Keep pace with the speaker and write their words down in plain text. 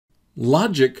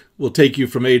Logic will take you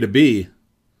from A to B.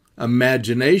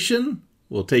 Imagination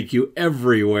will take you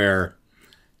everywhere.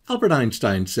 Albert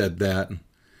Einstein said that.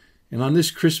 And on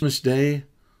this Christmas Day,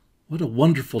 what a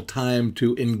wonderful time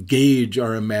to engage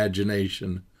our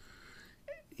imagination.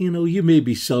 You know, you may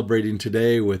be celebrating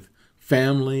today with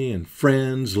family and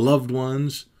friends, loved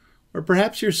ones, or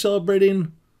perhaps you're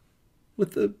celebrating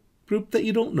with a group that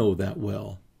you don't know that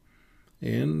well.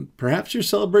 And perhaps you're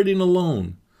celebrating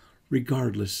alone.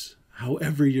 Regardless,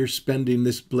 however you're spending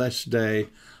this blessed day,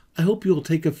 I hope you'll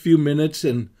take a few minutes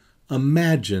and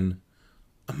imagine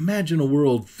a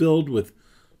world filled with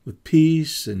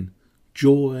peace and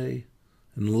joy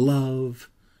and love,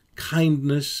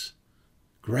 kindness,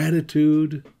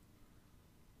 gratitude.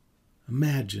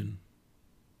 Imagine.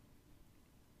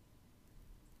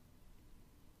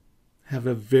 Have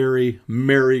a very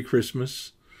Merry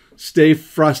Christmas. Stay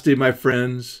frosty, my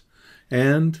friends,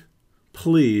 and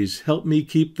please help me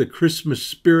keep the Christmas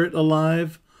spirit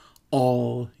alive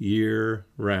all year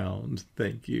round.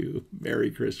 Thank you.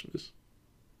 Merry Christmas.